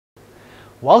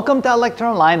Welcome to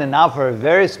Electron Line, and now for a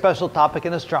very special topic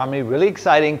in astronomy, really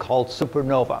exciting, called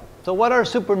supernova. So what are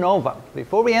supernova?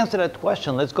 Before we answer that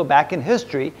question, let's go back in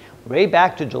history, way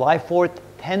back to July 4th,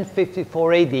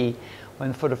 1054 AD,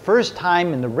 when for the first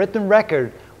time in the written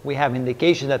record, we have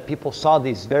indication that people saw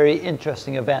these very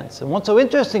interesting events. And what's so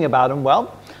interesting about them?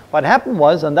 Well, what happened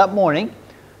was, on that morning,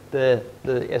 the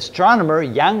astronomer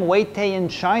Yang Wei-Te in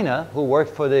China, who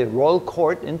worked for the royal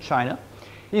court in China,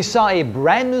 he saw a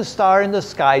brand new star in the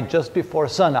sky just before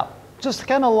sunup. Just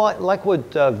kind of like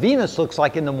what Venus looks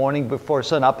like in the morning before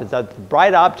sunup. It's that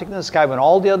bright object in the sky when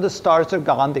all the other stars are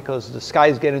gone because the sky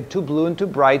is getting too blue and too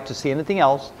bright to see anything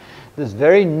else. This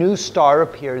very new star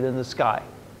appeared in the sky.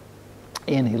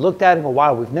 And he looked at it and said,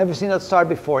 wow, we've never seen that star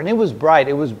before. And it was bright.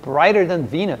 It was brighter than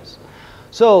Venus.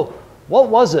 So what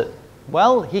was it?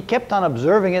 Well, he kept on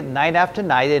observing it night after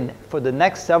night, and for the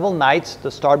next several nights,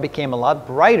 the star became a lot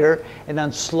brighter, and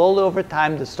then slowly over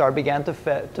time, the star began to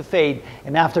fade,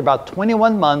 and after about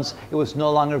 21 months, it was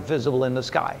no longer visible in the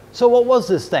sky. So what was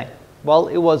this thing? Well,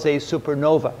 it was a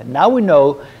supernova, and now we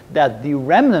know that the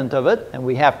remnant of it, and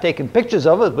we have taken pictures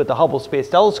of it with the Hubble Space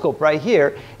Telescope right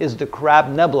here, is the Crab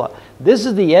Nebula. This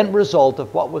is the end result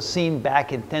of what was seen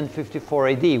back in 1054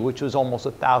 AD, which was almost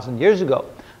 1,000 years ago.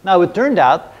 Now, it turned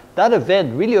out that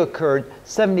event really occurred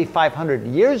 7,500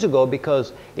 years ago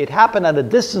because it happened at a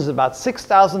distance of about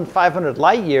 6,500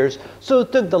 light years. So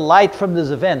it took the light from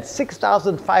this event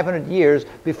 6,500 years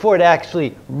before it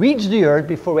actually reached the Earth,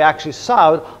 before we actually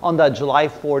saw it on that July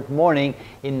 4th morning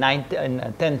in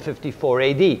 1054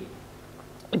 AD.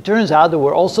 It turns out there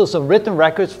were also some written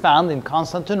records found in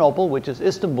Constantinople, which is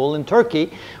Istanbul in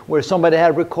Turkey, where somebody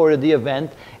had recorded the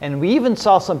event. And we even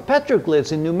saw some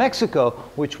petroglyphs in New Mexico,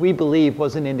 which we believe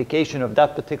was an indication of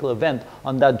that particular event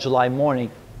on that July morning.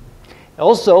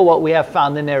 Also, what we have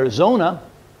found in Arizona,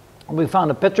 we found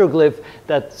a petroglyph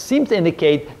that seemed to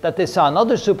indicate that they saw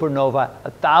another supernova,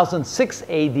 1006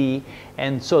 AD,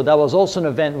 and so that was also an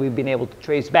event we've been able to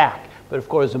trace back. But of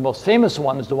course, the most famous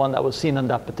one is the one that was seen on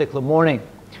that particular morning.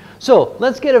 So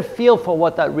let's get a feel for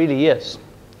what that really is.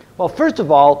 Well, first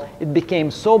of all, it became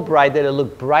so bright that it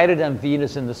looked brighter than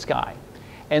Venus in the sky.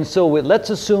 And so let's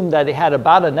assume that it had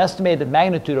about an estimated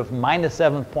magnitude of minus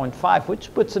 7.5,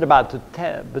 which puts it about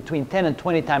between 10 and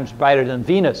 20 times brighter than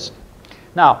Venus.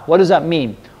 Now, what does that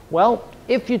mean? Well,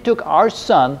 if you took our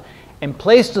sun and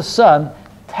placed the sun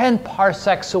 10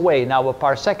 parsecs away. Now, a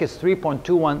parsec is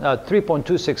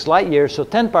 3.26 light years, so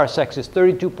 10 parsecs is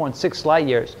 32.6 light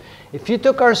years. If you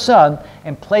took our sun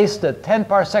and placed it 10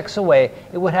 parsecs away,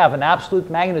 it would have an absolute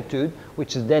magnitude,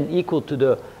 which is then equal to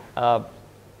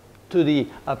the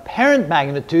apparent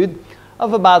magnitude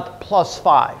of about plus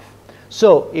 5.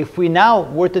 So if we now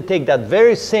were to take that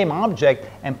very same object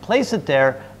and place it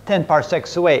there 10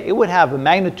 parsecs away, it would have a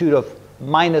magnitude of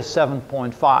minus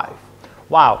 7.5.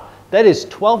 Wow. That is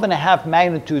 12.5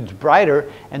 magnitudes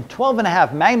brighter, and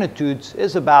 12.5 magnitudes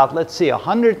is about, let's see,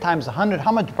 100 times 100.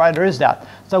 How much brighter is that?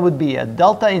 So that would be a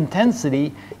delta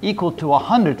intensity equal to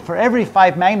 100. For every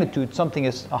 5 magnitudes, something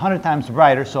is 100 times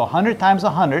brighter. So 100 times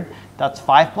 100, that's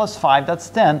 5 plus 5, that's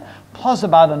 10, plus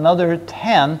about another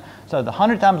 10. So the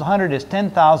 100 times 100 is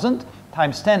 10,000,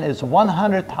 times 10 is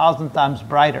 100,000 times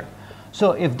brighter.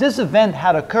 So if this event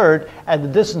had occurred at the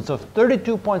distance of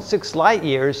 32.6 light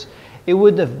years, it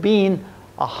would have been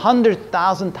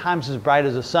 100,000 times as bright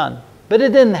as the sun. But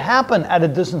it didn't happen at a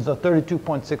distance of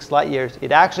 32.6 light years.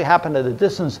 It actually happened at a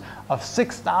distance of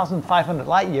 6,500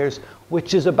 light years,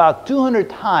 which is about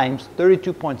 200 times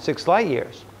 32.6 light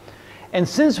years. And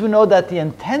since we know that the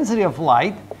intensity of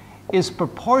light is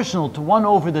proportional to 1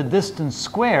 over the distance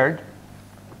squared,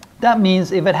 that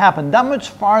means if it happened that much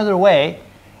farther away,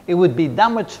 it would be that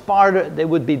much farther, it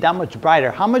would be that much brighter.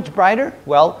 How much brighter?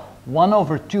 Well, 1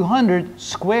 over 200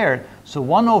 squared. So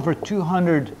 1 over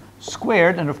 200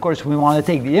 squared, and of course we want to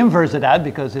take the inverse of that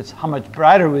because it's how much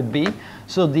brighter it would be.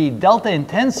 So the delta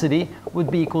intensity would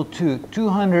be equal to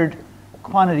 200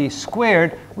 quantity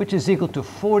squared, which is equal to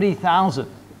 40,000.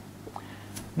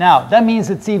 Now, that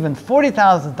means it's even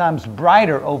 40,000 times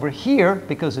brighter over here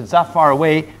because it's that far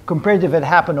away compared to if it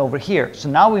happened over here. So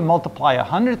now we multiply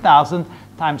 100,000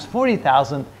 times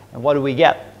 40,000, and what do we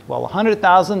get? Well,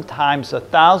 100,000 times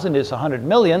 1,000 is 100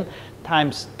 million,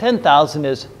 times 10,000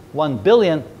 is 1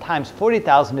 billion, times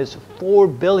 40,000 is 4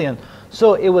 billion.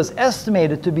 So it was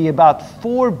estimated to be about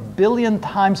 4 billion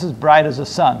times as bright as the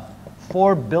sun.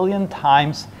 4 billion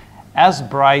times as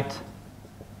bright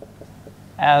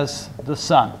as the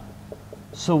sun.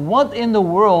 So what in the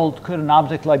world could an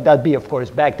object like that be? Of course,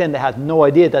 back then they had no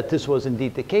idea that this was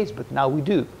indeed the case, but now we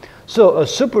do. So a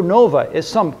supernova is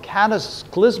some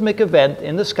cataclysmic event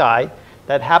in the sky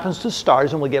that happens to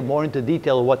stars, and we'll get more into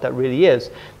detail of what that really is,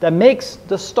 that makes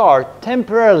the star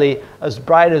temporarily as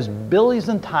bright as billions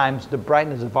of times the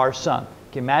brightness of our sun.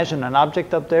 Can you imagine an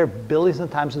object up there billions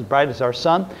of times as bright as our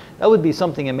sun? That would be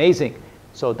something amazing.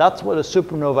 So that's what a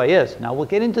supernova is. Now we'll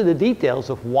get into the details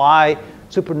of why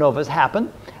supernovas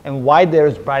happen and why they're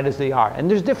as bright as they are. And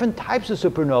there's different types of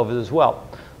supernovas as well.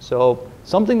 So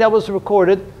something that was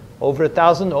recorded over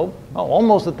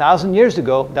almost 1,000 years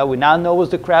ago that we now know was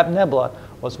the Crab Nebula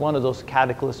was one of those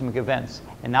cataclysmic events.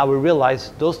 And now we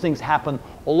realize those things happen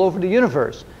all over the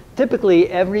universe. Typically,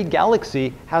 every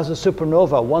galaxy has a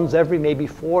supernova once every maybe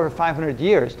 400 or 500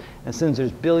 years. And since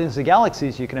there's billions of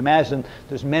galaxies, you can imagine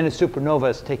there's many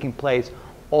supernovas taking place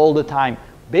all the time.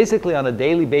 Basically, on a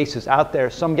daily basis out there,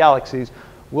 some galaxies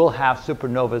will have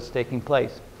supernovas taking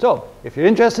place. So, if you're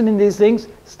interested in these things,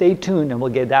 stay tuned and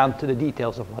we'll get down to the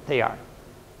details of what they are.